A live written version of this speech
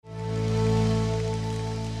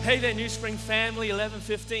Hey there, New Spring family,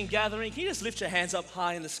 11:15 gathering. Can you just lift your hands up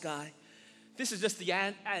high in the sky? This is just the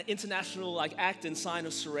international act and sign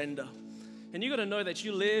of surrender. And you got to know that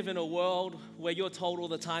you live in a world where you're told all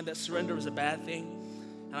the time that surrender is a bad thing.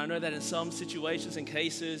 And I know that in some situations and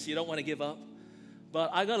cases, you don't want to give up. But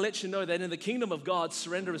I got to let you know that in the kingdom of God,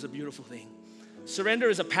 surrender is a beautiful thing. Surrender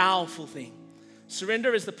is a powerful thing.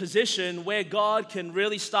 Surrender is the position where God can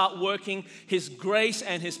really start working His grace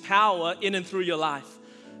and His power in and through your life.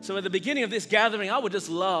 So at the beginning of this gathering, I would just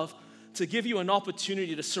love to give you an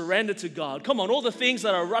opportunity to surrender to God. Come on, all the things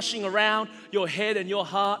that are rushing around your head and your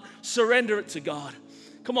heart, surrender it to God.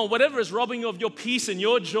 Come on, whatever is robbing you of your peace and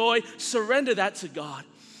your joy, surrender that to God.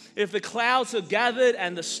 If the clouds are gathered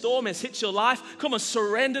and the storm has hit your life, come on,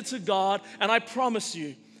 surrender to God. And I promise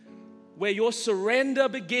you, where your surrender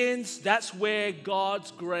begins, that's where God's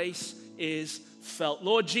grace is felt.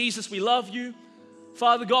 Lord Jesus, we love you.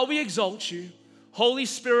 Father God, we exalt you. Holy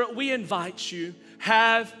Spirit, we invite you,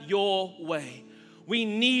 have your way. We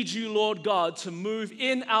need you, Lord God, to move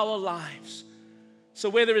in our lives. So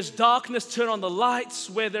where there is darkness, turn on the lights.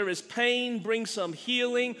 Where there is pain, bring some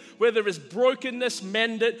healing. Where there is brokenness,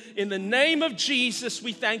 mend it. In the name of Jesus,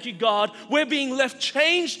 we thank you, God. We're being left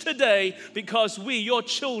changed today because we, your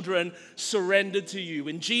children, surrendered to you.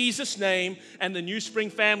 In Jesus' name, and the New Spring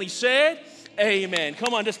family said, amen.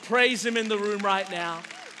 Come on, just praise Him in the room right now.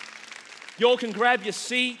 Y'all can grab your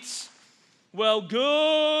seats. Well,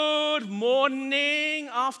 good morning,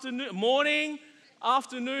 afternoon.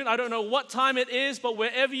 I don't know what time it is, but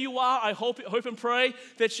wherever you are, I hope and pray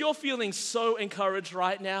that you're feeling so encouraged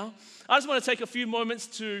right now. I just want to take a few moments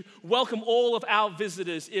to welcome all of our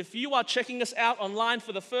visitors. If you are checking us out online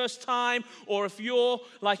for the first time, or if you're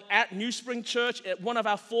at New Spring Church at one of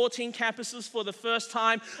our 14 campuses for the first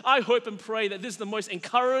time, I hope and pray that this is the most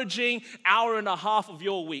encouraging hour and a half of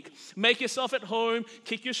your week. Make yourself at home,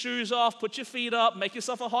 kick your shoes off, put your feet up, make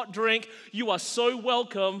yourself a hot drink. You are so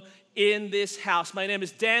welcome in this house. My name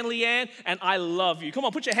is Dan Leanne, and I love you. Come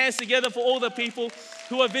on, put your hands together for all the people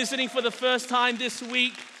who are visiting for the first time this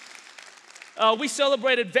week. We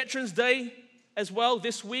celebrated Veterans Day as well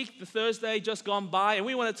this week, the Thursday just gone by, and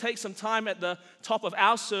we want to take some time at the top of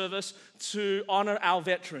our service to honor our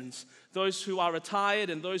veterans, those who are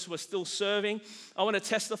retired and those who are still serving. I want to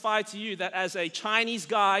testify to you that as a Chinese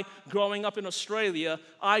guy growing up in Australia,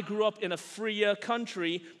 I grew up in a freer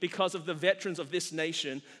country because of the veterans of this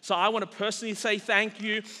nation. So I want to personally say thank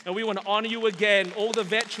you, and we want to honor you again, all the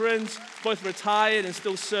veterans, both retired and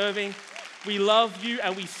still serving. We love you,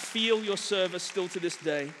 and we feel your service still to this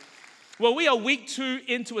day. Well, we are week 2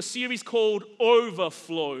 into a series called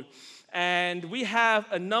Overflow. And we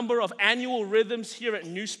have a number of annual rhythms here at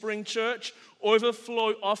New Spring Church.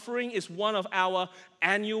 Overflow offering is one of our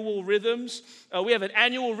annual rhythms. We have an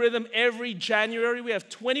annual rhythm every January. We have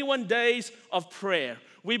 21 days of prayer.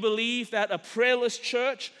 We believe that a prayerless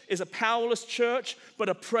church is a powerless church, but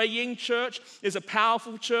a praying church is a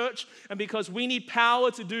powerful church. And because we need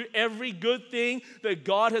power to do every good thing that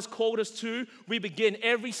God has called us to, we begin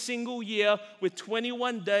every single year with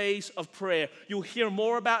 21 days of prayer. You'll hear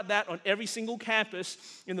more about that on every single campus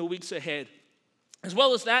in the weeks ahead. As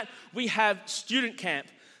well as that, we have student camp,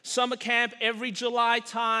 summer camp every July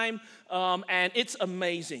time, and it's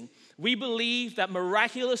amazing. We believe that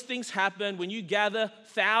miraculous things happen when you gather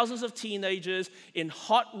thousands of teenagers in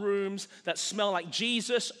hot rooms that smell like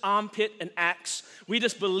Jesus, armpit, and Axe. We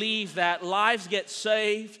just believe that lives get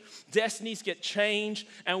saved, destinies get changed,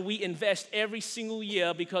 and we invest every single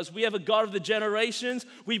year because we have a God of the generations.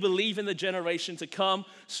 We believe in the generation to come,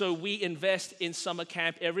 so we invest in summer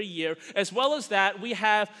camp every year. As well as that, we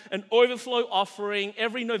have an overflow offering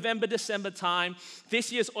every November, December time.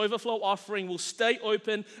 This year's overflow offering will stay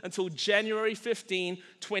open until January 15,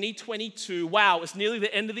 2022. Wow, it's nearly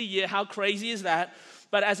the end of the year. How crazy is that?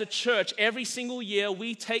 But as a church, every single year,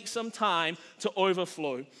 we take some time to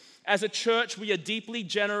overflow. As a church, we are deeply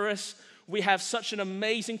generous. We have such an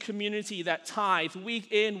amazing community that tithe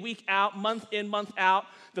week in, week out, month in, month out.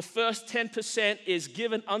 The first 10% is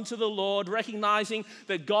given unto the Lord, recognizing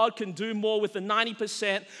that God can do more with the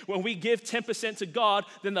 90%. When we give 10% to God,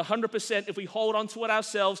 then the 100%, if we hold on to it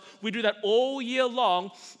ourselves, we do that all year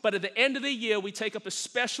long. But at the end of the year, we take up a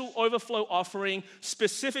special overflow offering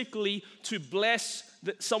specifically to bless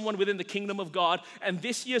someone within the kingdom of God. And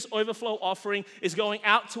this year's overflow offering is going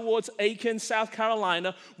out towards Aiken, South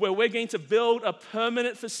Carolina, where we're going to build a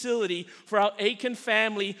permanent facility for our Aiken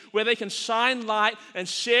family where they can shine light and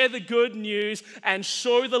share the good news and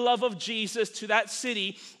show the love of Jesus to that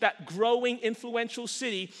city, that growing influential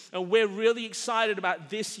city. And we're really excited about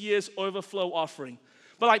this year's overflow offering.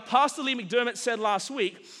 But like Pastor Lee McDermott said last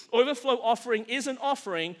week, overflow offering is an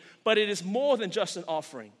offering, but it is more than just an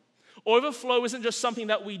offering. Overflow isn't just something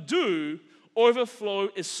that we do, overflow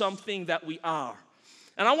is something that we are.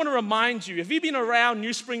 And I want to remind you, if you've been around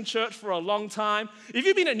New Spring Church for a long time, if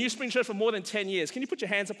you've been at New Spring Church for more than 10 years, can you put your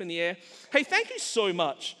hands up in the air? Hey, thank you so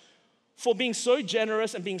much for being so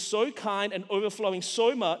generous and being so kind and overflowing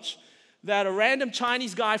so much that a random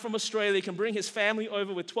Chinese guy from Australia can bring his family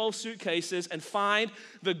over with 12 suitcases and find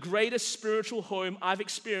the greatest spiritual home I've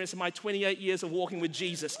experienced in my 28 years of walking with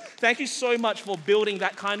Jesus. Thank you so much for building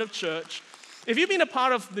that kind of church. If you've been a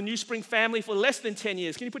part of the New Spring family for less than 10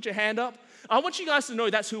 years, can you put your hand up? I want you guys to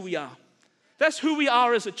know that's who we are. That's who we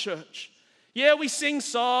are as a church. Yeah, we sing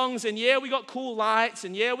songs, and yeah, we got cool lights,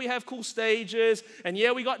 and yeah, we have cool stages, and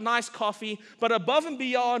yeah, we got nice coffee. But above and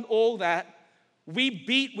beyond all that, we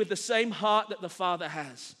beat with the same heart that the Father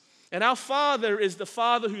has. And our Father is the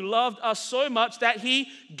Father who loved us so much that He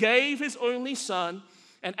gave His only Son.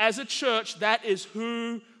 And as a church, that is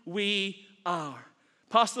who we are.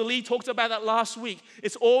 Pastor Lee talked about that last week.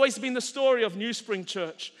 It's always been the story of New Spring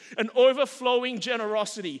Church, an overflowing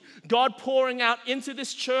generosity. God pouring out into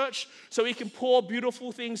this church so He can pour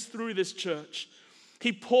beautiful things through this church.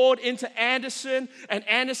 He poured into Anderson, and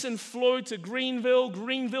Anderson flowed to Greenville,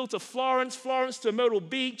 Greenville to Florence, Florence to Myrtle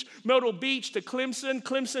Beach, Myrtle Beach to Clemson,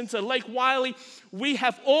 Clemson to Lake Wylie. We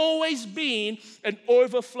have always been an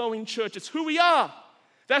overflowing church. It's who we are.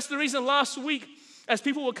 That's the reason last week, as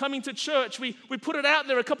people were coming to church, we put it out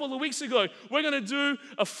there a couple of weeks ago. We're going to do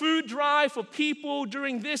a food drive for people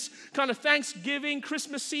during this kind of Thanksgiving,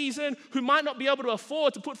 Christmas season who might not be able to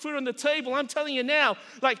afford to put food on the table. I'm telling you now,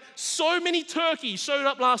 like so many turkeys showed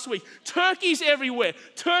up last week. Turkeys everywhere.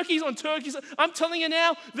 Turkeys on turkeys. I'm telling you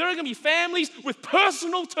now, there are going to be families with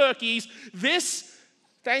personal turkeys this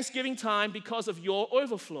Thanksgiving time because of your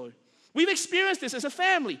overflow. We've experienced this as a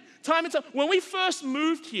family, time and time. When we first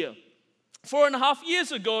moved here, 4.5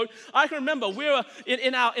 years ago, I can remember we were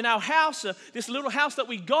in our house, this little house that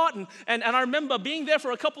we got, and I remember being there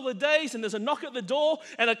for a couple of days, and there's a knock at the door,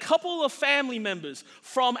 and a couple of family members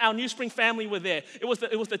from our New Spring family were there. It was the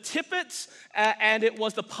Tippetts and it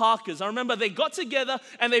was the Parkers. I remember they got together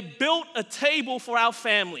and they built a table for our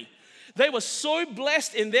family. They were so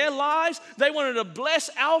blessed in their lives, they wanted to bless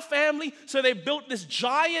our family, so they built this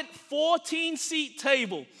giant 14-seat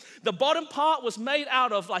table. The bottom part was made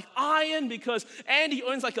out of like iron because Andy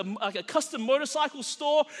owns like a custom motorcycle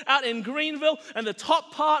store out in Greenville, and the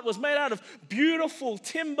top part was made out of beautiful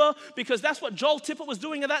timber because that's what Joel Tippett was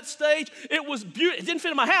doing at that stage. It was beautiful. It didn't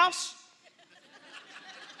fit in my house.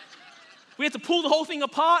 We had to pull the whole thing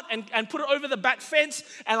apart and put it over the back fence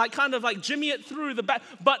and like kind of like jimmy it through the back.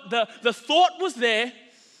 But the thought was there,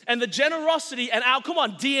 and the generosity and our,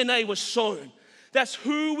 DNA was shown. That's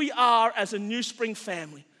who we are as a New Spring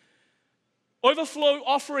family. Overflow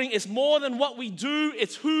offering is more than what we do,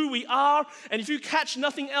 it's who we are. And if you catch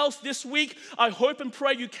nothing else this week, I hope and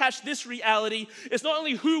pray you catch this reality. It's not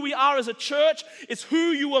only who we are as a church, it's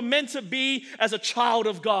who you were meant to be as a child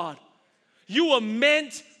of God. You were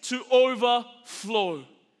meant to overflow.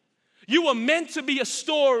 You were meant to be a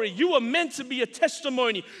story. You were meant to be a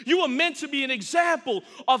testimony. You were meant to be an example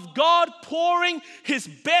of God pouring His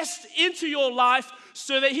best into your life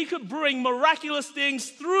so that He could bring miraculous things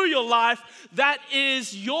through your life. That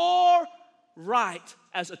is your right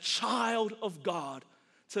as a child of God,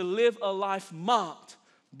 to live a life marked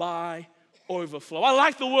by overflow. I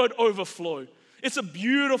like the word overflow. It's a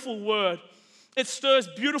beautiful word. It stirs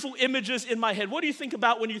beautiful images in my head. What do you think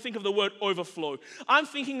about when you think of the word overflow? I'm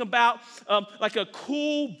thinking about like a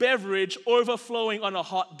cool beverage overflowing on a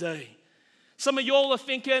hot day. Some of y'all are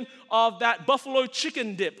thinking of that buffalo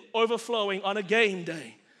chicken dip overflowing on a game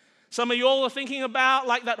day. Some of y'all are thinking about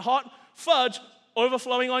like that hot fudge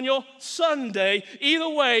overflowing on your Sunday. Either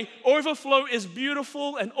way, overflow is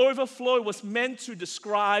beautiful, and overflow was meant to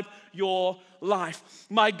describe your life.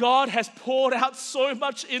 My God has poured out so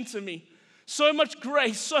much into me. So much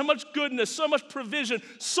grace, so much goodness, so much provision,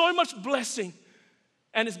 so much blessing.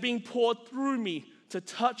 And it's being poured through me to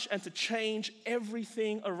touch and to change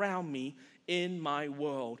everything around me in my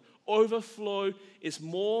world. Overflow is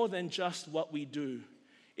more than just what we do.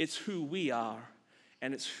 It's who we are,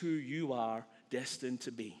 and it's who you are destined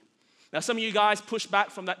to be. Now, some of you guys push back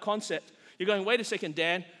from that concept. You're going, wait a second,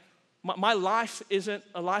 Dan. My life isn't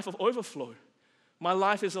a life of overflow. My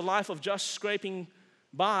life is a life of just scraping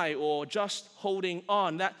by or just holding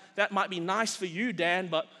on. That might be nice for you, Dan,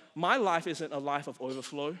 but my life isn't a life of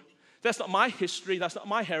overflow. That's not my history. That's not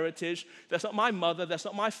my heritage. That's not my mother. That's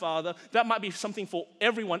not my father. That might be something for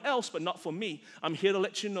everyone else, but not for me. I'm here to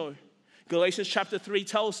let you know. Galatians chapter 3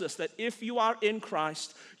 tells us that if you are in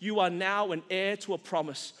Christ, you are now an heir to a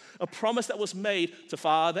promise that was made to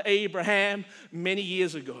Father Abraham many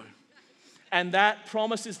years ago. And that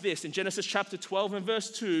promise is this, in Genesis chapter 12 and verse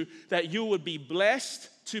 2, that you would be blessed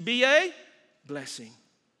to be a blessing.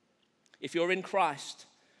 If you're in Christ,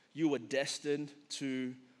 you were destined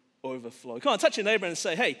to overflow. Come on, touch your neighbor and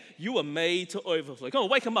say, hey, you were made to overflow. Come on,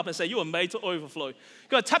 wake him up and say, you were made to overflow.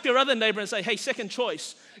 Go on, tap your other neighbor and say, hey, second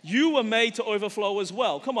choice, you were made to overflow as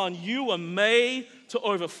well. Come on, you were made to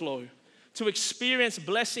overflow, to experience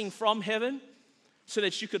blessing from heaven so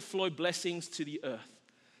that you could flow blessings to the earth.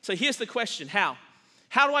 So here's the question, how?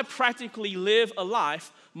 How do I practically live a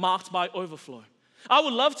life marked by overflow? I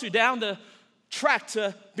would love to, down the track,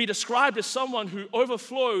 to be described as someone who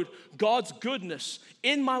overflowed God's goodness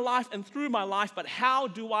in my life and through my life, but how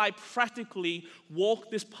do I practically walk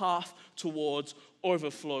this path towards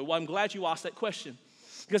overflow? Well, I'm glad you asked that question,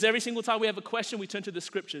 because every single time we have a question, we turn to the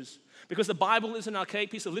scriptures. Because the Bible is an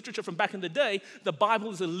archaic piece of literature from back in the day, the Bible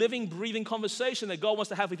is a living, breathing conversation that God wants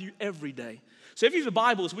to have with you every day. So if you have the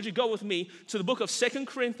Bibles, would you go with me to the book of 2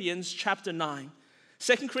 Corinthians chapter 9.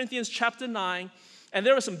 2 Corinthians chapter 9, and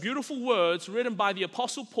there are some beautiful words written by the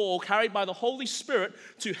Apostle Paul, carried by the Holy Spirit,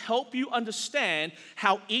 to help you understand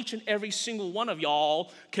how each and every single one of y'all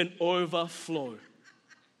can overflow.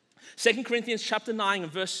 2 Corinthians chapter 9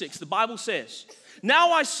 and verse 6, the Bible says,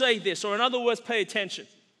 now I say this, or in other words, pay attention.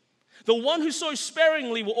 The one who sows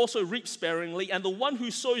sparingly will also reap sparingly, and the one who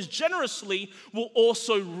sows generously will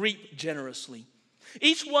also reap generously.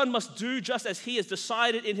 Each one must do just as he has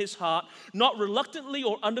decided in his heart, not reluctantly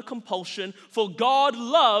or under compulsion, for God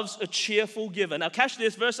loves a cheerful giver. Now catch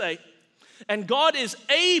this, verse 8. And God is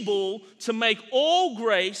able to make all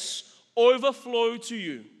grace overflow to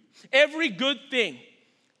you, every good thing,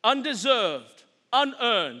 undeserved,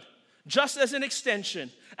 unearned, just as an extension,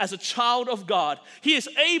 as a child of God. He is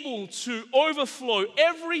able to overflow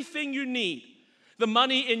everything you need. The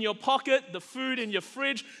money in your pocket, the food in your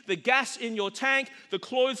fridge, the gas in your tank, the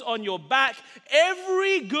clothes on your back.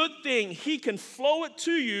 Every good thing, He can flow it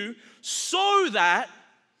to you so that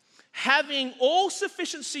having all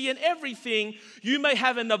sufficiency in everything, you may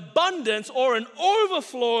have an abundance or an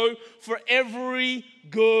overflow for every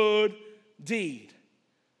good deed.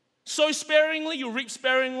 Sow sparingly, you'll reap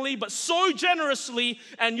sparingly, but sow generously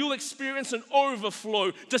and you'll experience an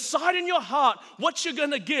overflow. Decide in your heart what you're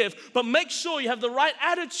going to give, but make sure you have the right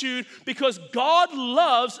attitude, because God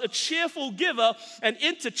loves a cheerful giver, and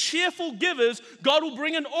into cheerful givers, God will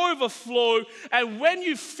bring an overflow. And when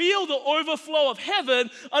you feel the overflow of heaven,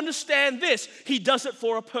 understand this, He does it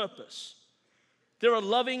for a purpose. There are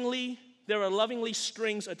lovingly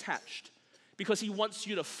strings attached, because He wants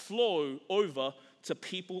you to flow over to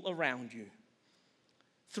people around you.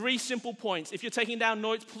 3 simple points. If you're taking down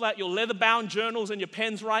notes, pull out your leather-bound journals and your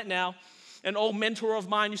pens right now. An old mentor of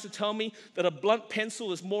mine used to tell me that a blunt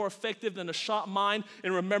pencil is more effective than a sharp mind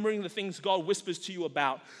in remembering the things God whispers to you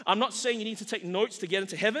about. I'm not saying you need to take notes to get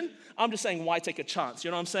into heaven. I'm just saying, why take a chance?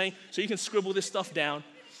 You know what I'm saying? So you can scribble this stuff down.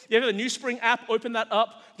 You have a New Spring app, open that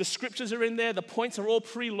up. The scriptures are in there. The points are all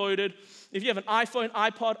preloaded. If you have an iPhone,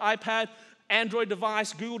 iPod, iPad, Android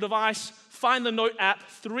device, Google device, find the Note app.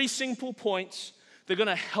 3 simple points. They're going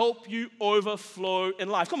to help you overflow in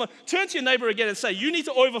life. Come on, turn to your neighbor again and say, you need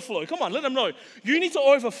to overflow. Come on, let them know. You need to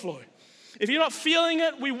overflow. If you're not feeling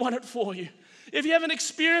it, we want it for you. If you haven't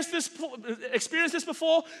experienced this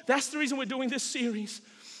before, that's the reason we're doing this series.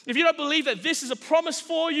 If you don't believe that this is a promise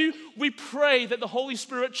for you, we pray that the Holy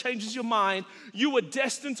Spirit changes your mind. You were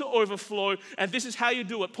destined to overflow, and this is how you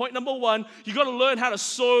do it. Point number 1, you got to learn how to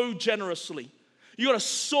sow generously. You got to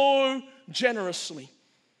sow generously.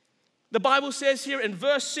 The Bible says here in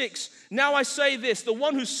verse 6, now I say this, the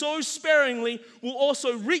one who sows sparingly will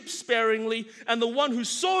also reap sparingly, and the one who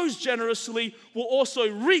sows generously will also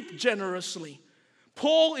reap generously.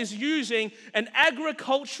 Paul is using an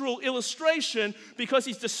agricultural illustration because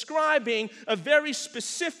he's describing a very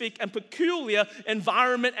specific and peculiar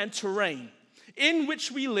environment and terrain in which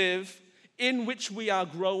we live, in which we are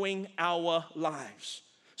growing our lives.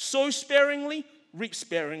 Sow sparingly, reap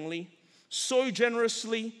sparingly. Sow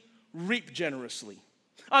generously, reap generously.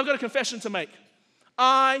 I've got a confession to make.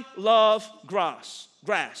 I love grass.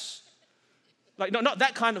 Like, no, not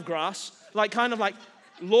that kind of grass. Like, kind of like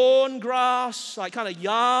lawn grass, like kind of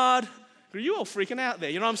yard. Are you all freaking out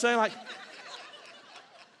there? You know what I'm saying? Like,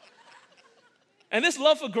 and this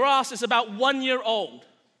love for grass is about 1 year old.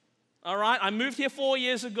 All right? I moved here 4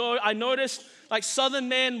 years ago. I noticed like Southern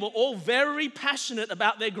men were all very passionate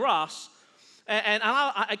about their grass. And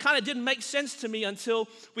it kind of didn't make sense to me until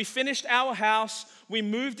we finished our house. We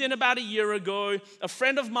moved in about a year ago. A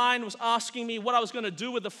friend of mine was asking me what I was going to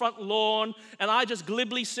do with the front lawn. And I just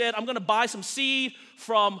glibly said, I'm going to buy some seed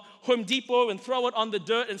from Home Depot and throw it on the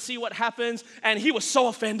dirt and see what happens. And he was so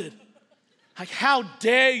offended. Like, how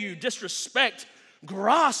dare you disrespect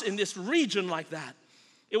grass in this region like that?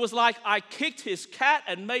 It was like I kicked his cat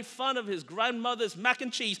and made fun of his grandmother's mac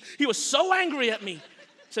and cheese. He was so angry at me.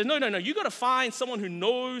 Said, no, you got to find someone who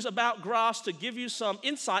knows about grass to give you some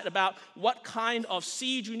insight about what kind of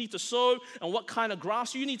seed you need to sow and what kind of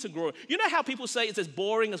grass you need to grow. You know how people say it's as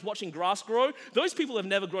boring as watching grass grow? Those people have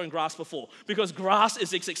never grown grass before because grass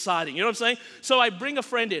is exciting. You know what I'm saying? So I bring a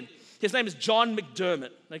friend in. His name is John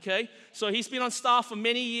McDermott, okay? So he's been on staff for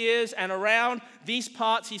many years, and around these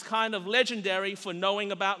parts, he's kind of legendary for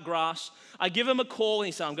knowing about grass. I give him a call, and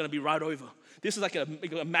he said, I'm going to be right over. This is like a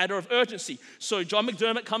matter of urgency. So John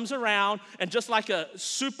McDermott comes around, and just like a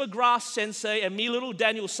super grass sensei and me, little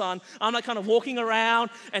Daniel's son, I'm like kind of walking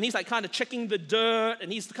around, and he's like kind of checking the dirt,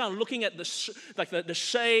 and he's kind of looking at the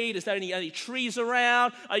shade. Is there any trees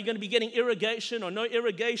around? Are you going to be getting irrigation or no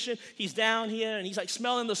irrigation? He's down here, and he's like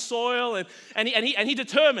smelling the soil, and he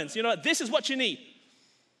determines, this is what you need.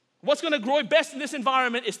 What's going to grow best in this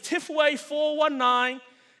environment is Tifway 419.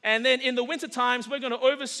 And then in the winter times, we're going to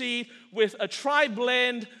overseed with a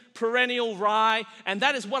tri-blend perennial rye. And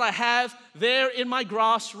that is what I have there in my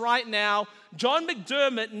grass right now. John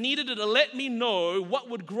McDermott needed to let me know what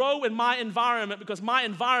would grow in my environment because my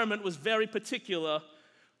environment was very particular.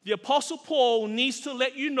 The Apostle Paul needs to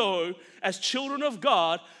let you know, as children of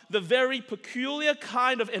God, the very peculiar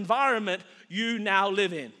kind of environment you now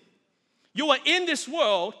live in. You are in this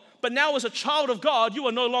world, but now as a child of God, you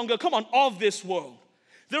are no longer, of this world.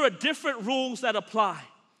 There are different rules that apply.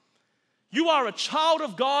 You are a child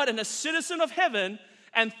of God and a citizen of heaven,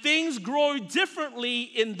 and things grow differently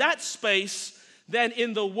in that space than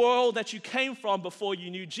in the world that you came from before you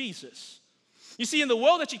knew Jesus. You see, in the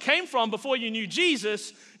world that you came from before you knew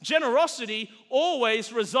Jesus, generosity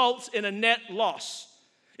always results in a net loss.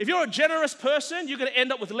 If you're a generous person, you're going to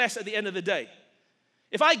end up with less at the end of the day.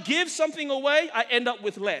 If I give something away, I end up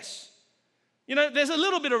with less. There's a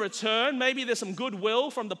little bit of return. Maybe there's some goodwill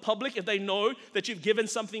from the public if they know that you've given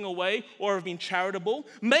something away or have been charitable.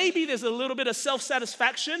 Maybe there's a little bit of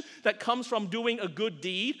self-satisfaction that comes from doing a good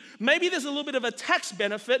deed. Maybe there's a little bit of a tax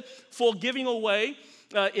benefit for giving away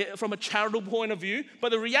from a charitable point of view.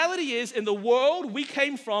 But the reality is, in the world we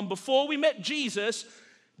came from before we met Jesus,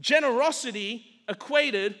 generosity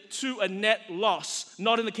equated to a net loss,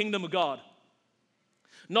 not in the kingdom of God,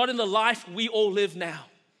 not in the life we all live now.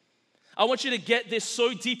 I want you to get this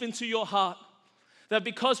so deep into your heart that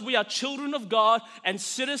because we are children of God and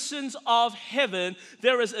citizens of heaven,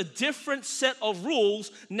 there is a different set of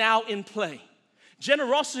rules now in play.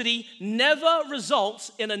 Generosity never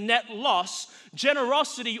results in a net loss.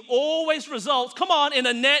 Generosity always results, in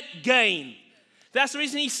a net gain. That's the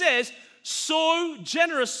reason he says, sow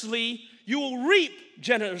generously, you will reap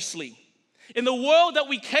generously. In the world that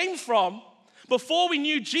we came from, before we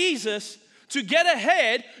knew Jesus, to get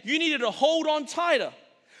ahead, you needed to hold on tighter.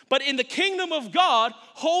 But in the kingdom of God,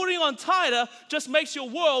 holding on tighter just makes your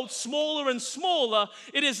world smaller and smaller.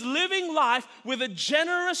 It is living life with a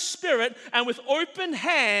generous spirit and with open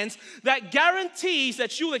hands that guarantees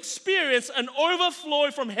that you'll experience an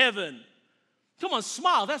overflow from heaven. Come on,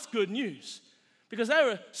 smile. That's good news. Because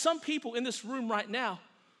there are some people in this room right now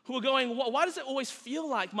who are going, why does it always feel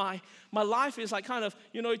like my life is like kind of,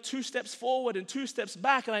 2 steps forward and 2 steps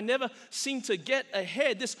back, and I never seem to get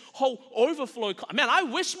ahead? This whole overflow. Man, I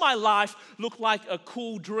wish my life looked like a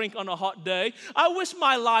cool drink on a hot day. I wish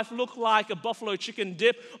my life looked like a buffalo chicken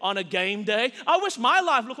dip on a game day. I wish my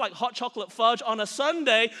life looked like hot chocolate fudge on a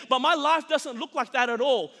Sunday, but my life doesn't look like that at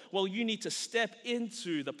all. Well, you need to step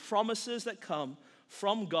into the promises that come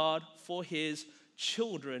from God for His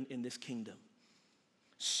children in this kingdom.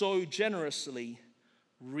 Sow generously,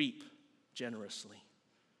 reap generously.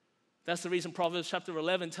 That's the reason Proverbs chapter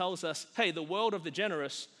 11 tells us, hey, the world of the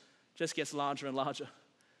generous just gets larger and larger.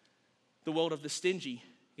 The world of the stingy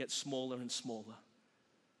gets smaller and smaller.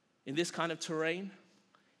 In this kind of terrain,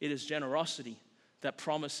 it is generosity that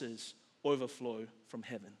promises overflow from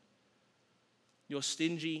heaven. Your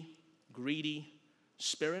stingy, greedy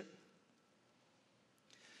spirit,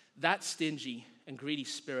 that stingy and greedy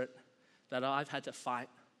spirit that I've had to fight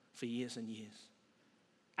for years and years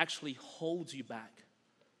actually holds you back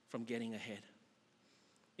from getting ahead.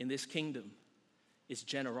 In this kingdom is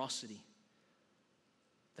generosity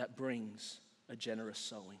that brings a generous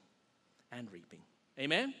sowing and reaping.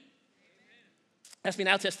 Amen? That's been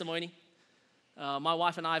our testimony. My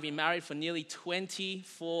wife and I have been married for nearly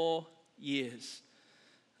 24 years.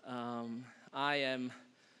 I'm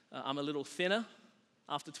a little thinner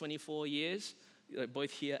after 24 years, both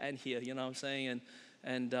here and here, you know what I'm saying?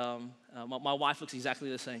 And my wife looks exactly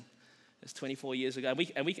the same as 24 years ago.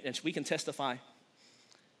 And we can testify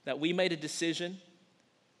that we made a decision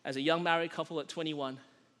as a young married couple at 21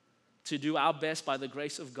 to do our best by the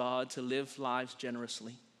grace of God to live lives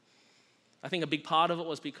generously. I think a big part of it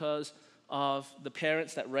was because of the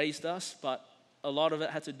parents that raised us, but a lot of it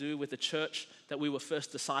had to do with the church that we were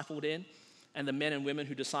first discipled in, and the men and women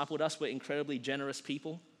who discipled us were incredibly generous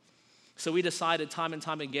people. So we decided time and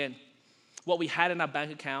time again, what we had in our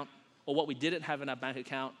bank account or what we didn't have in our bank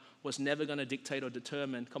account was never going to dictate or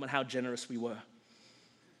determine how generous we were.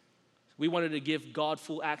 We wanted to give God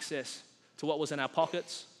full access to what was in our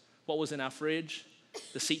pockets, what was in our fridge,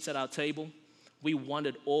 the seats at our table. We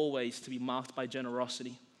wanted always to be marked by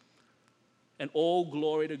generosity. And all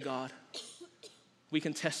glory to God. We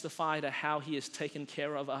can testify to how He has taken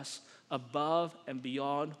care of us above and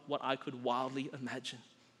beyond what I could wildly imagine.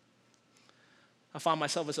 I found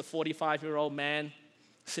myself as a 45-year-old man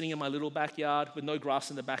sitting in my little backyard with no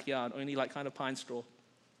grass in the backyard, only kind of pine straw.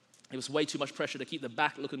 It was way too much pressure to keep the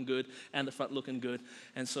back looking good and the front looking good.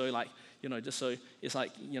 And so it's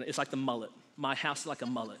like the mullet. My house is like a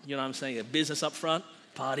mullet. You know what I'm saying? A business up front,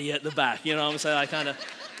 party at the back. You know what I'm saying?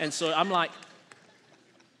 And so I'm like,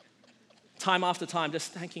 time after time,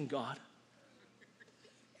 just thanking God.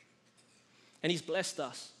 And He's blessed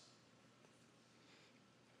us.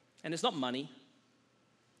 And it's not money.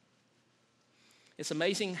 It's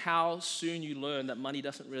amazing how soon you learn that money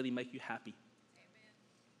doesn't really make you happy.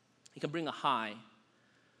 It can bring a high,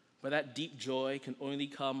 but that deep joy can only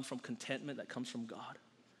come from contentment that comes from God.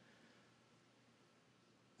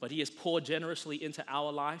 But He has poured generously into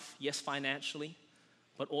our life, yes, financially,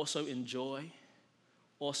 but also in joy,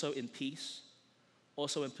 also in peace,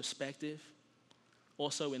 also in perspective,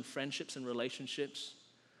 also in friendships and relationships.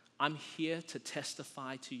 I'm here to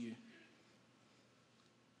testify to you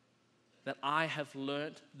that I have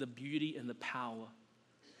learned the beauty and the power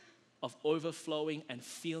of overflowing and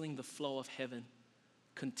feeling the flow of heaven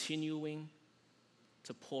continuing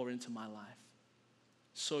to pour into my life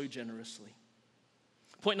so generously.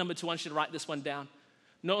 Point number 2, I want you to write this one down.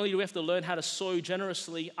 Not only do we have to learn how to sow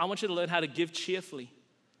generously, I want you to learn how to give cheerfully.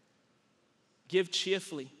 Give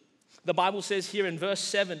cheerfully. The Bible says here in verse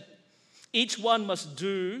 7, each one must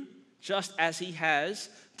do just as he has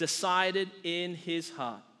decided in his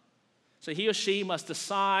heart. So he or she must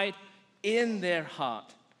decide in their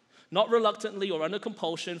heart, not reluctantly or under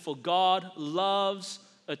compulsion, for God loves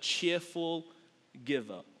a cheerful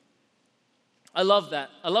giver. I love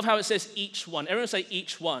that. I love how it says each one. Everyone say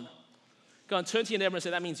each one. Go on, turn to your neighbor and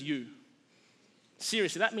say, that means you.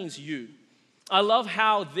 Seriously, that means you. I love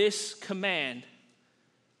how this command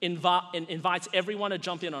invites everyone to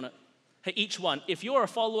jump in on it. Hey, each one. If you're a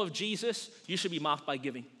follower of Jesus, you should be marked by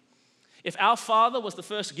giving. If our Father was the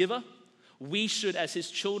first giver, we should, as His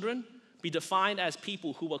children, be defined as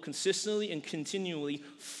people who are consistently and continually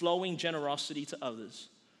flowing generosity to others.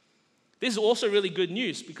 This is also really good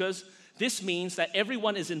news because this means that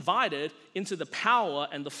everyone is invited into the power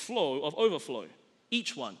and the flow of overflow.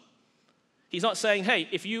 Each one. He's not saying, hey,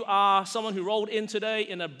 if you are someone who rolled in today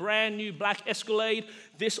in a brand new black Escalade,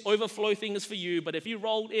 this overflow thing is for you. But if you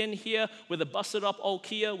rolled in here with a busted up old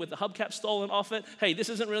Kia with the hubcap stolen off it, hey, this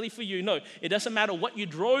isn't really for you. No, it doesn't matter what you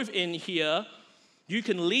drove in here. You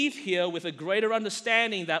can leave here with a greater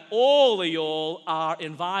understanding that all of y'all are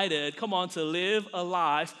invited, come on, to live a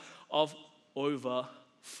life of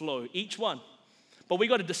overflow. Each one. But we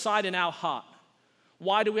got to decide in our heart.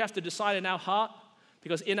 Why do we have to decide in our heart?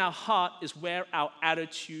 Because in our heart is where our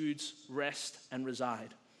attitudes rest and reside.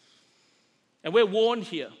 And we're warned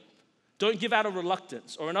here, don't give out of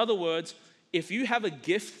reluctance. Or in other words, if you have a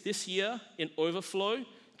gift this year in overflow,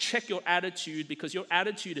 check your attitude because your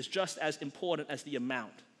attitude is just as important as the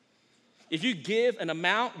amount. If you give an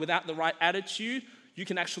amount without the right attitude, you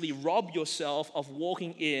can actually rob yourself of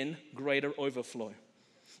walking in greater overflow.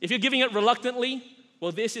 If you're giving it reluctantly,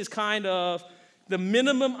 well, this is kind of the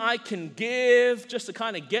minimum I can give just to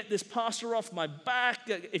kind of get this pastor off my back.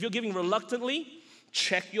 If you're giving reluctantly,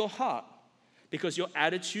 check your heart because your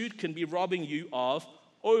attitude can be robbing you of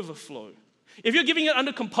overflow. If you're giving it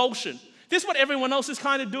under compulsion, this is what everyone else is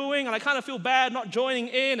kind of doing, and I kind of feel bad not joining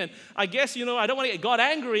in, and I guess, I don't want to get God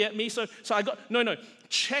angry at me, so no.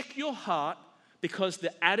 Check your heart because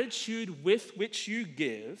the attitude with which you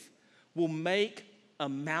give will make a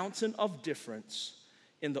mountain of difference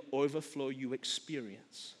in the overflow you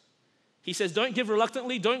experience. He says, don't give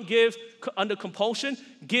reluctantly, don't give under compulsion,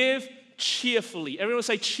 give cheerfully. Everyone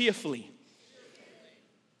say cheerfully.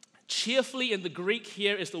 Cheerfully in the Greek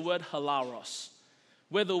here is the word hilaros,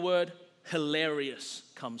 where the word hilarious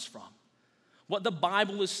comes from. What the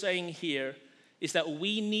Bible is saying here is that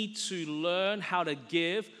we need to learn how to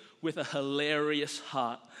give with a hilarious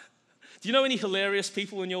heart. Do you know any hilarious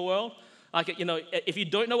people in your world? Like, you know, if you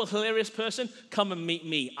don't know a hilarious person, come and meet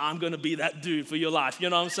me. I'm going to be that dude for your life. You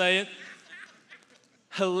know what I'm saying?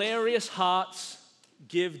 Hilarious hearts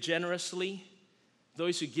give generously.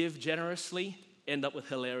 Those who give generously end up with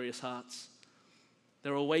hilarious hearts.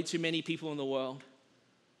 There are way too many people in the world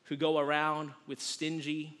who go around with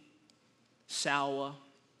stingy, sour,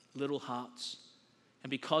 little hearts. And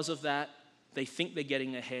because of that, they think they're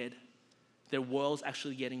getting ahead. Their world's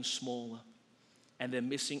actually getting smaller. And they're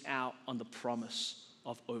missing out on the promise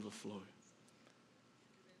of overflow.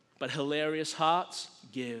 But hilarious hearts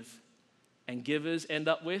give. And givers end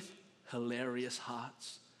up with hilarious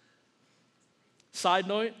hearts. Side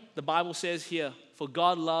note, the Bible says here, for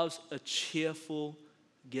God loves a cheerful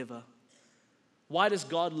giver. Why does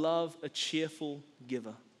God love a cheerful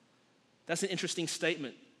giver? That's an interesting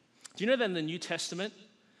statement. Do you know that in the New Testament,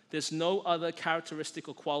 there's no other characteristic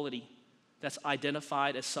or quality that's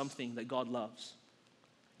identified as something that God loves?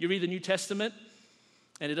 You read the New Testament,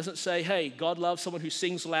 and it doesn't say, hey, God loves someone who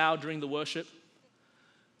sings loud during the worship.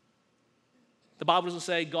 The Bible doesn't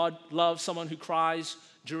say God loves someone who cries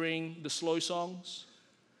during the slow songs.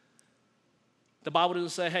 The Bible doesn't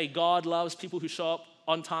say, hey, God loves people who show up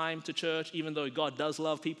on time to church, even though God does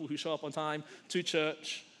love people who show up on time to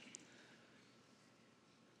church.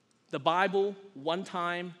 The Bible, one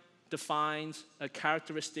time, defines a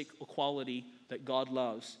characteristic or quality that God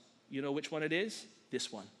loves. You know which one it is?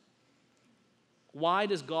 This one. Why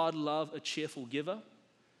does God love a cheerful giver?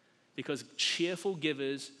 Because cheerful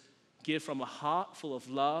givers give from a heart full of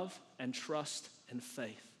love and trust and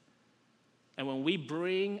faith. And when we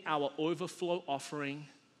bring our overflow offering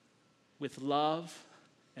with love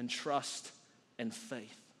and trust and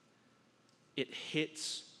faith, it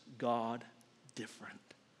hits God different.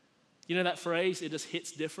 You know that phrase, it just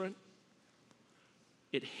hits different?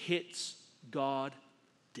 It hits God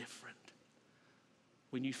different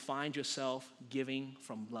when you find yourself giving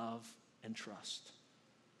from love and trust.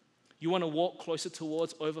 You want to walk closer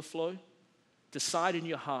towards overflow? Decide in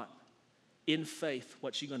your heart, in faith,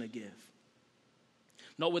 what you're going to give.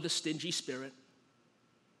 Not with a stingy spirit,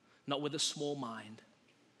 not with a small mind.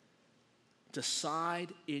 Decide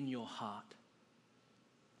in your heart,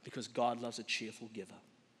 because God loves a cheerful giver.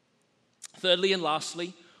 Thirdly and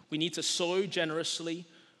lastly, we need to sow generously.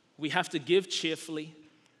 We have to give cheerfully.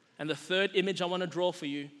 And the third image I want to draw for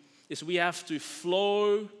you is we have to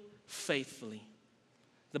flow faithfully.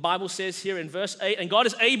 The Bible says here in verse 8, and God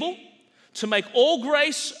is able to make all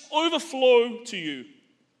grace overflow to you,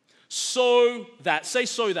 so that, say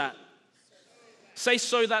so that. Say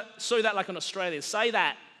so that like an Australian. Say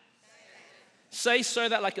that. Say so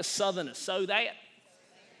that like a southerner. So that.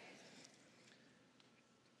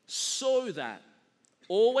 So that,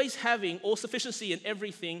 always having all sufficiency in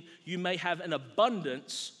everything, you may have an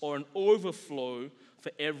abundance or an overflow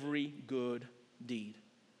for every good deed.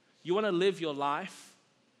 You want to live your life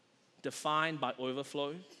defined by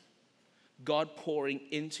overflow, God pouring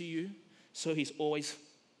into you, so He's always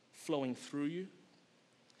flowing through you.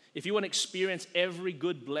 If you want to experience every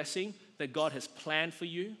good blessing that God has planned for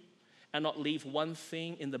you and not leave one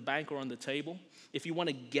thing in the bank or on the table, if you want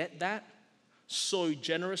to get that, sow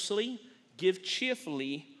generously, give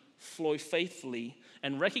cheerfully, flow faithfully,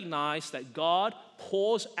 and recognize that God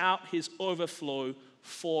pours out His overflow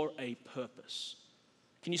for a purpose.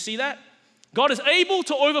 Can you see that? God is able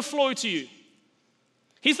to overflow to you.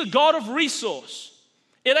 He's the God of resource.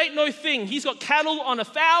 It ain't no thing. He's got cattle on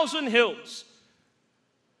 1,000 hills.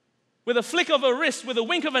 With a flick of a wrist, with a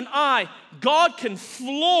wink of an eye, God can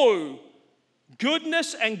flow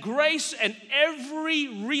goodness and grace and every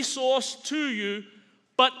resource to you,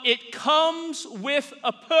 but it comes with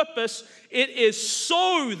a purpose. It is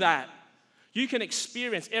so that you can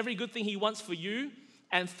experience every good thing He wants for you,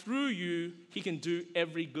 and through you, He can do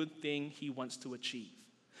every good thing He wants to achieve.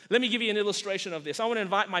 Let me give you an illustration of this. I want to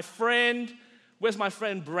invite my friend. Where's my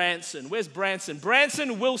friend Branson? Where's Branson?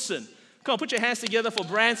 Branson Wilson. Come on, put your hands together for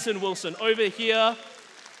Branson Wilson over here.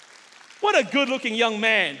 What a good-looking young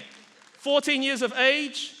man. 14 years of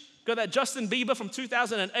age. Got that Justin Bieber from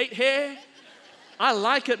 2008 hair. I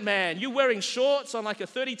like it, man. You wearing shorts on like a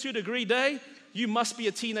 32-degree day? You must be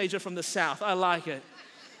a teenager from the South. I like it.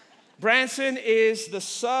 Branson is the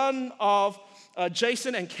son of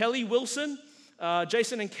Jason and Kelly Wilson.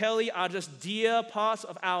 Jason and Kelly are just dear parts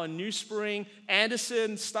of our New Spring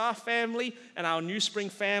Anderson staff family and our New Spring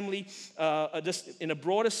family, just in a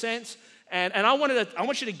broader sense. And I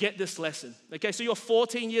want you to get this lesson. Okay, so you're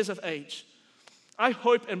 14 years of age. I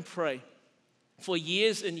hope and pray for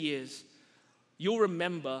years and years you'll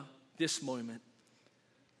remember this moment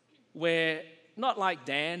where, not like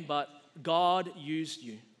Dan, but God used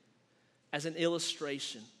you as an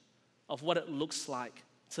illustration of what it looks like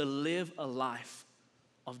to live a life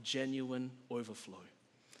of genuine overflow.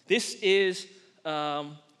 This is a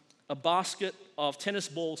basket of tennis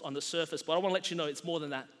balls on the surface, but I want to let you know it's more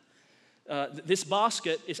than that. This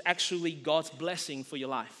basket is actually God's blessing for your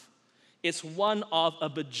life. It's one of a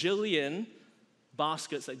bajillion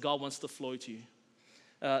baskets that God wants to flow to you.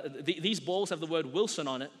 These balls have the word Wilson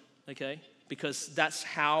on it, okay? Because that's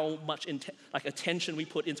how much attention we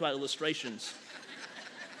put into our illustrations.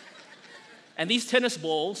 And these tennis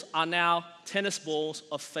balls are now tennis balls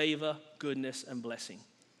of favor, goodness, and blessing.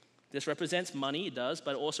 This represents money, it does,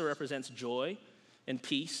 but it also represents joy and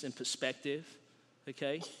peace and perspective,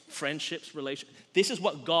 okay? Friendships, relationships. This is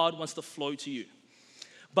what God wants to flow to you.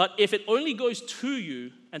 But if it only goes to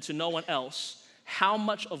you and to no one else, how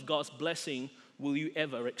much of God's blessing will you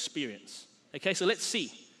ever experience? Okay, so let's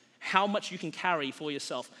see how much you can carry for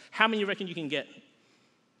yourself. How many you reckon you can get?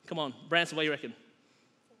 Come on, Branson, what do you reckon?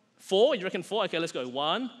 4? You reckon 4? Okay, let's go.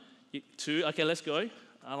 1, 2. Okay, let's go.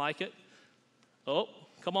 I like it. Oh,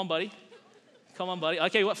 come on, buddy. Come on, buddy.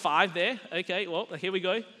 Okay, what? 5 there. Okay, well, here we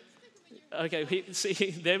go. Okay,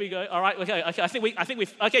 see, there we go. All right. Okay. I think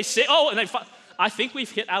we've. Okay, 6. Oh, and then 5. I think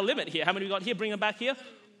we've hit our limit here. How many we got here? Bring them back here.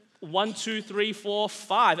 1, 2, 3, 4,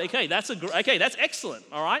 5. Okay, that's excellent.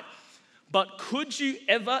 All right. But could you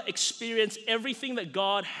ever experience everything that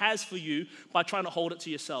God has for you by trying to hold it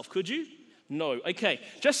to yourself? Could you? No. Okay.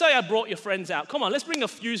 Just say I brought your friends out. Come on, let's bring a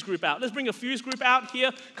fuse group out. Let's bring a fuse group out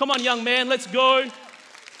here. Come on, young man, let's go.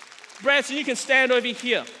 Branson, you can stand over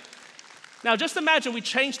here. Now, just imagine we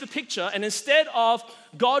change the picture, and instead of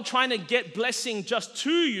God trying to get blessing just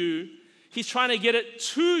to you, He's trying to get it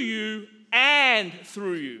to you and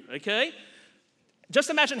through you, okay? Just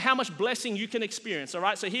imagine how much blessing you can experience, all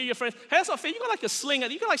right? So here your friends, hey, that's not fair. You got like a sling.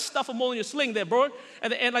 You got like stuff them all in your sling there, bro.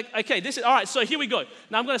 And like, okay, this is, all right, so here we go.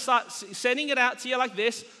 Now I'm going to start sending it out to you like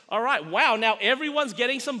this. All right, wow, now everyone's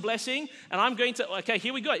getting some blessing, and I'm going to, okay,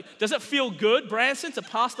 here we go. Does it feel good, Branson, to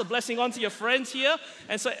pass the blessing on to your friends here?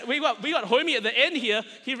 And so we got homie at the end here.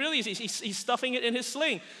 He really is, he's stuffing it in his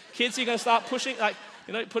sling. Kids are going to start pushing, like,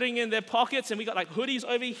 putting in their pockets, and we got like hoodies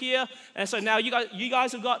over here. And so now you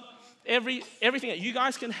guys have got everything that you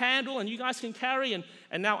guys can handle and you guys can carry, and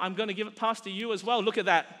now I'm going to give it past to you as well. Look at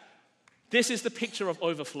that. This is the picture of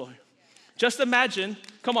overflow. Just imagine,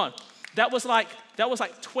 come on, that was like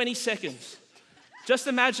 20 seconds. Just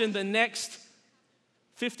imagine the next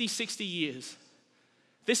 50, 60 years.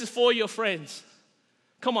 This is for your friends.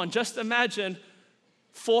 Come on, just imagine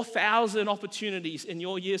 4,000 opportunities in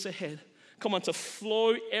your years ahead. Come on, to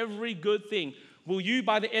flow every good thing. Will you,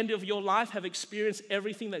 by the end of your life, have experienced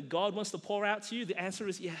everything that God wants to pour out to you? The answer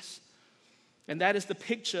is yes. And that is the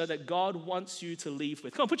picture that God wants you to leave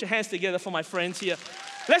with. Come on, put your hands together for my friends here.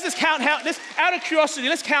 Let's just count out of curiosity,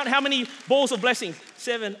 let's count how many balls of blessing.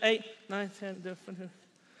 7, 8, 9, 10,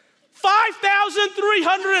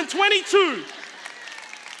 5,322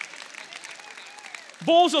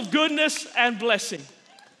 balls of goodness and blessing.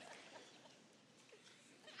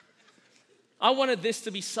 I wanted this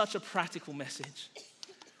to be such a practical message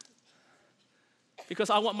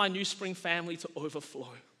because I want my New Spring family to overflow.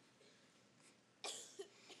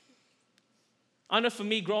 I know for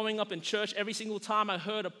me, growing up in church, every single time I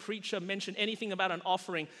heard a preacher mention anything about an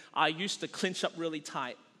offering, I used to clench up really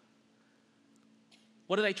tight.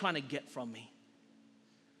 What are they trying to get from me?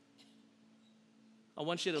 I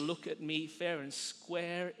want you to look at me fair and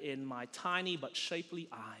square in my tiny but shapely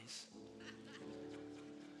eyes.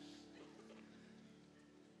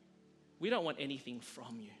 We don't want anything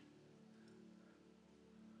from you.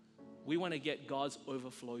 We want to get God's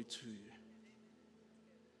overflow to you.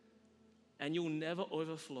 And you'll never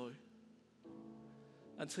overflow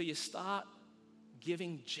until you start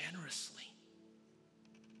giving generously.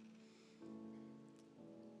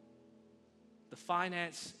 The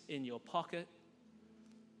finance in your pocket,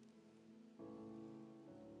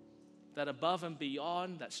 that above and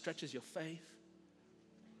beyond, that stretches your faith.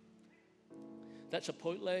 That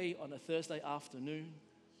Chipotle on a Thursday afternoon.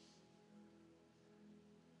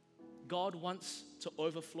 God wants to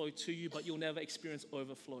overflow to you, but you'll never experience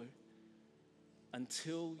overflow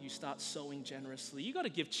until you start sowing generously. You got to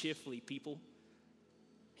give cheerfully, people.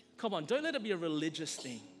 Come on, don't let it be a religious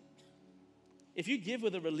thing. If you give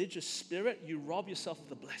with a religious spirit, you rob yourself of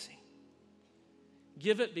the blessing.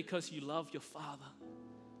 Give it because you love your Father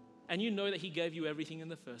and you know that He gave you everything in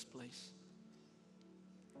the first place.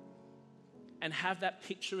 And have that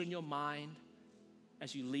picture in your mind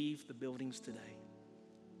as you leave the buildings today.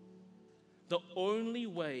 The only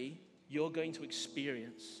way you're going to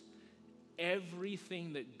experience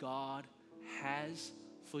everything that God has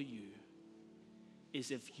for you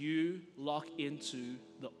is if you lock into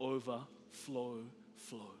the overflow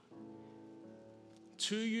flow.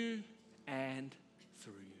 To you and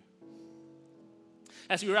through you.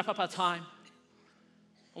 As we wrap up our time,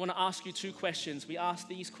 I want to ask you 2 questions. We ask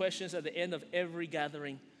these questions at the end of every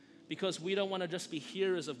gathering because we don't want to just be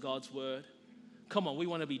hearers of God's word. Come on, we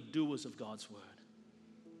want to be doers of God's word.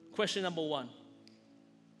 Question number 1.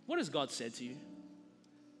 What has God said to you?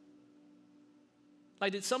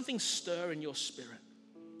 Like, did something stir in your spirit?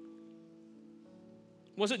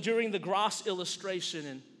 Was it during the grass illustration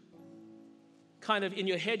and kind of in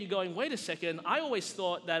your head you're going, wait a second, I always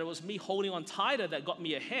thought that it was me holding on tighter that got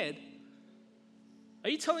me ahead. Are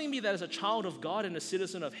you telling me that as a child of God and a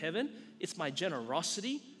citizen of heaven, it's my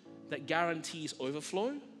generosity that guarantees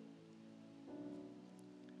overflow?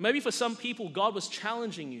 Maybe for some people, God was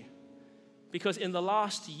challenging you because in the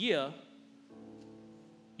last year,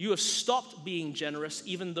 you have stopped being generous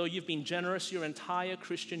even though you've been generous your entire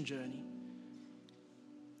Christian journey.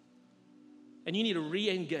 And you need to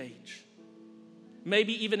re-engage.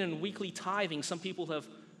 Maybe even in weekly tithing, some people have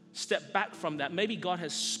stepped back from that. Maybe God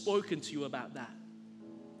has spoken to you about that.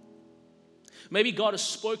 Maybe God has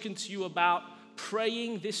spoken to you about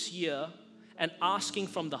praying this year and asking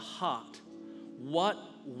from the heart, what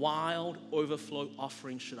wild overflow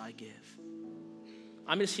offering should I give?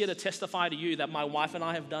 I'm just here to testify to you that my wife and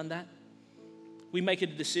I have done that. We make a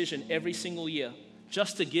decision every single year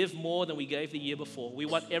just to give more than we gave the year before. We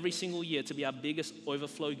want every single year to be our biggest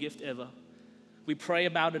overflow gift ever. We pray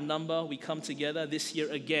about a number, we come together. This year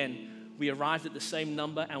again, we arrived at the same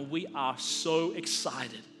number and we are so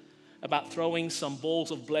excited about throwing some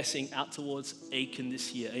balls of blessing out towards Aiken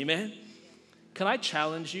this year. Amen? Can I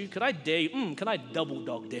challenge you? Can I dare you? Can I double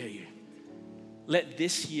dog dare you? Let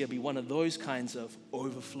this year be one of those kinds of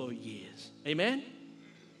overflow years. Amen?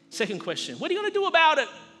 Second question, what are you going to do about it?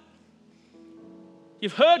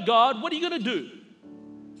 You've heard God, what are you going to do?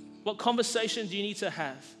 What conversation do you need to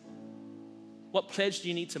have? What pledge do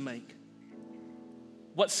you need to make?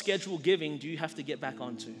 What scheduled giving do you have to get back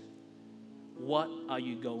onto? What are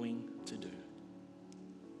you going to do?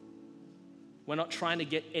 We're not trying to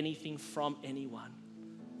get anything from anyone.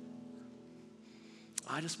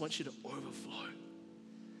 I just want you to overflow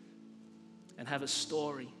and have a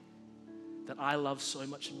story that I love so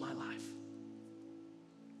much in my life.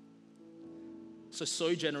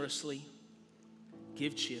 So generously,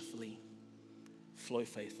 give cheerfully, flow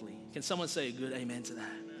faithfully. Can someone say a good amen to that?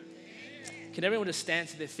 Amen. Can everyone just stand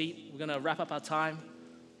to their feet? We're going to wrap up our time.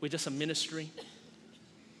 We're just a ministry.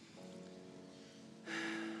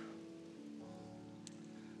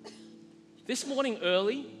 This morning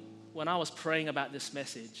early, when I was praying about this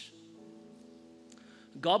message,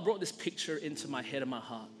 God brought this picture into my head and my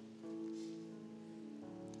heart.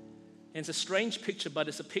 And it's a strange picture, but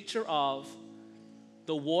it's a picture of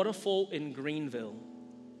the waterfall in Greenville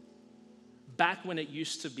back when it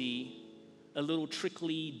used to be a little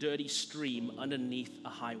trickly, dirty stream underneath a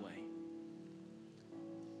highway.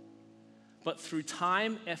 But through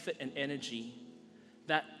time, effort, and energy,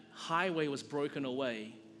 that highway was broken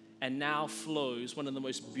away and now flows one of the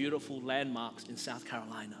most beautiful landmarks in South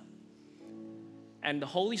Carolina. And the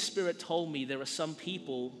Holy Spirit told me there are some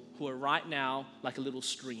people who are right now like a little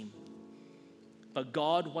stream. But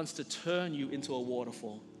God wants to turn you into a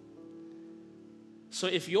waterfall. So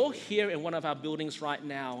if you're here in one of our buildings right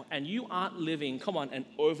now and you aren't living, come on, an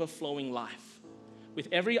overflowing life, with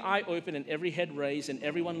every eye open and every head raised and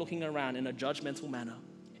everyone looking around in a judgmental manner.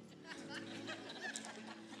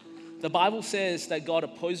 The Bible says that God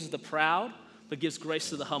opposes the proud but gives grace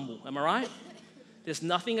to the humble. Am I right? There's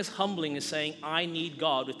nothing as humbling as saying, I need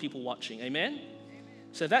God with people watching. Amen?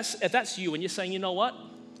 So if that's you and you're saying, you know what?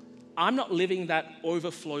 I'm not living that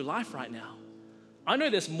overflow life right now. I know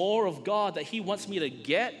there's more of God that He wants me to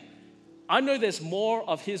get. I know there's more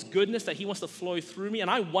of His goodness that He wants to flow through me, and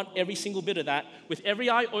I want every single bit of that with every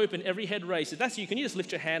eye open, every head raised. If that's you, can you just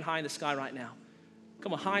lift your hand high in the sky right now?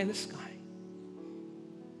 Come on, high in the sky.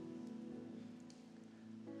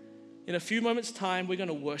 In a few moments' time, we're going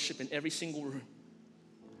to worship in every single room.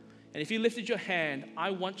 And if you lifted your hand,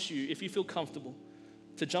 I want you, if you feel comfortable,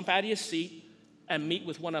 to jump out of your seat and meet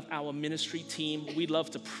with one of our ministry team. We'd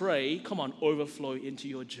love to pray. Come on, overflow into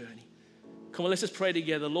your journey. Come on, let's just pray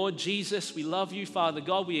together. Lord Jesus, we love you. Father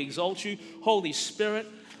God, we exalt you. Holy Spirit,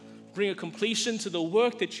 bring a completion to the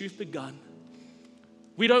work that you've begun.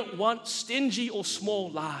 We don't want stingy or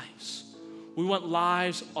small lives. We want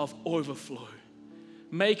lives of overflow.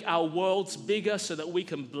 Make our worlds bigger so that we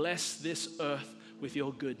can bless this earth with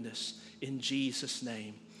your goodness. In Jesus'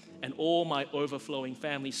 name. And all my overflowing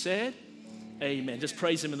family said, amen. Just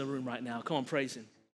praise him in the room right now. Come on, praise him.